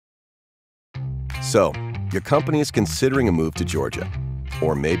So, your company is considering a move to Georgia.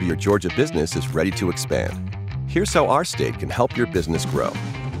 Or maybe your Georgia business is ready to expand. Here's how our state can help your business grow.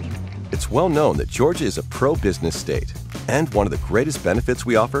 It's well known that Georgia is a pro-business state. And one of the greatest benefits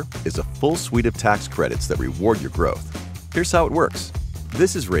we offer is a full suite of tax credits that reward your growth. Here's how it works.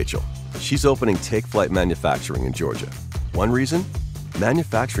 This is Rachel. She's opening Take Flight Manufacturing in Georgia. One reason?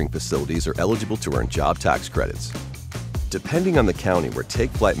 Manufacturing facilities are eligible to earn job tax credits. Depending on the county where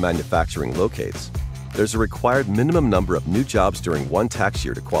Take Flight Manufacturing locates, there's a required minimum number of new jobs during one tax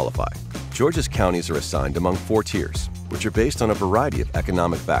year to qualify. Georgia's counties are assigned among 4 tiers, which are based on a variety of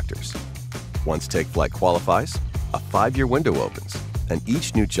economic factors. Once Take Flight qualifies, a 5-year window opens, and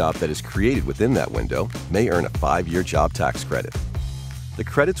each new job that is created within that window may earn a 5-year job tax credit. The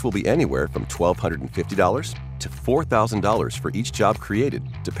credits will be anywhere from $1,250 to $4,000 for each job created,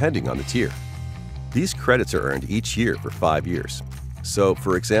 depending on the tier. These credits are earned each year for 5 years. So,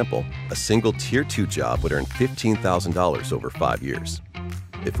 for example, a single Tier 2 job would earn $15,000 over 5 years.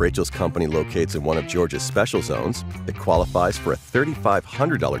 If Rachel's company locates in one of Georgia's special zones, it qualifies for a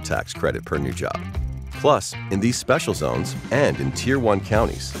 $3,500 tax credit per new job. Plus, in these special zones and in Tier 1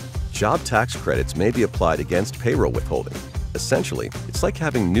 counties, job tax credits may be applied against payroll withholding. Essentially, it's like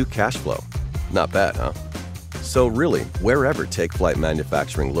having new cash flow. Not bad, huh? So really, wherever Take Flight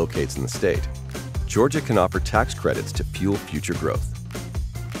Manufacturing locates in the state, Georgia can offer tax credits to fuel future growth.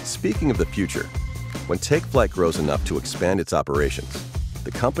 Speaking of the future, when Take Flight grows enough to expand its operations,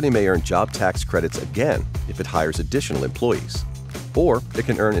 the company may earn job tax credits again if it hires additional employees. Or it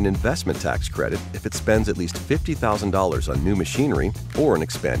can earn an investment tax credit if it spends at least $50,000 on new machinery or an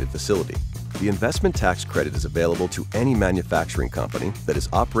expanded facility. The investment tax credit is available to any manufacturing company that has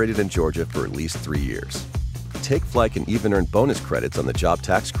operated in Georgia for at least 3 years. Take Flight can even earn bonus credits on the job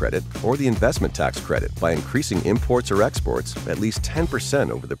tax credit or the investment tax credit by increasing imports or exports at least 10%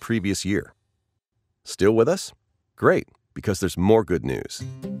 over the previous year. Still with us? Great, because there's more good news.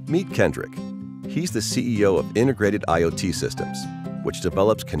 Meet Kendrick. He's the CEO of Integrated IoT Systems, which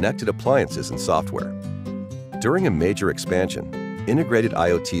develops connected appliances and software. During a major expansion, Integrated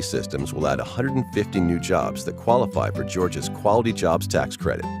IoT Systems will add 150 new jobs that qualify for Georgia's Quality Jobs Tax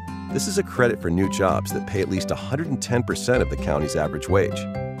Credit. This is a credit for new jobs that pay at least 110% of the county's average wage.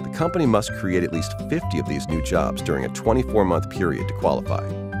 The company must create at least 50 of these new jobs during a 24-month period to qualify.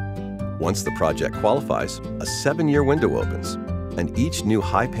 Once the project qualifies, a 7-year window opens, and each new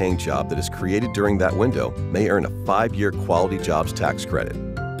high-paying job that is created during that window may earn a 5-year Quality Jobs Tax Credit.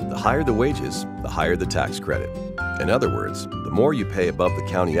 The higher the wages, the higher the tax credit. In other words, the more you pay above the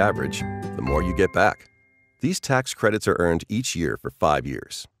county average, the more you get back. These tax credits are earned each year for 5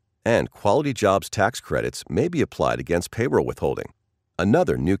 years. And Quality Jobs tax credits may be applied against payroll withholding,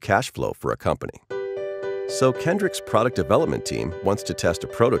 another new cash flow for a company. So Kendrick's product development team wants to test a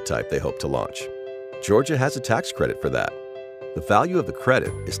prototype they hope to launch. Georgia has a tax credit for that. The value of the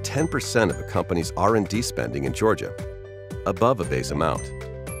credit is 10% of a company's R&D spending in Georgia, above a base amount.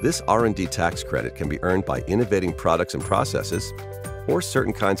 This R&D tax credit can be earned by innovating products and processes or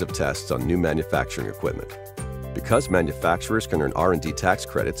certain kinds of tests on new manufacturing equipment. Because manufacturers can earn R&D tax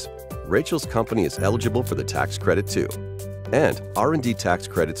credits, Rachel's company is eligible for the tax credit too. And R&D tax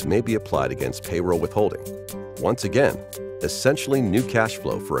credits may be applied against payroll withholding. Once again, essentially new cash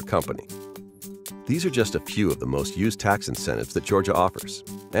flow for a company. These are just a few of the most used tax incentives that Georgia offers.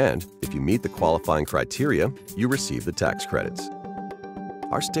 And if you meet the qualifying criteria, you receive the tax credits.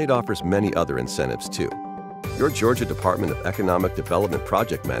 Our state offers many other incentives too. Your Georgia Department of Economic Development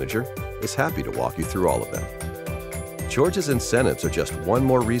Project Manager is happy to walk you through all of them. Georgia's incentives are just one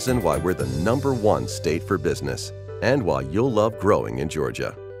more reason why we're the #1 state for business and why you'll love growing in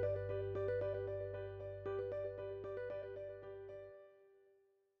Georgia.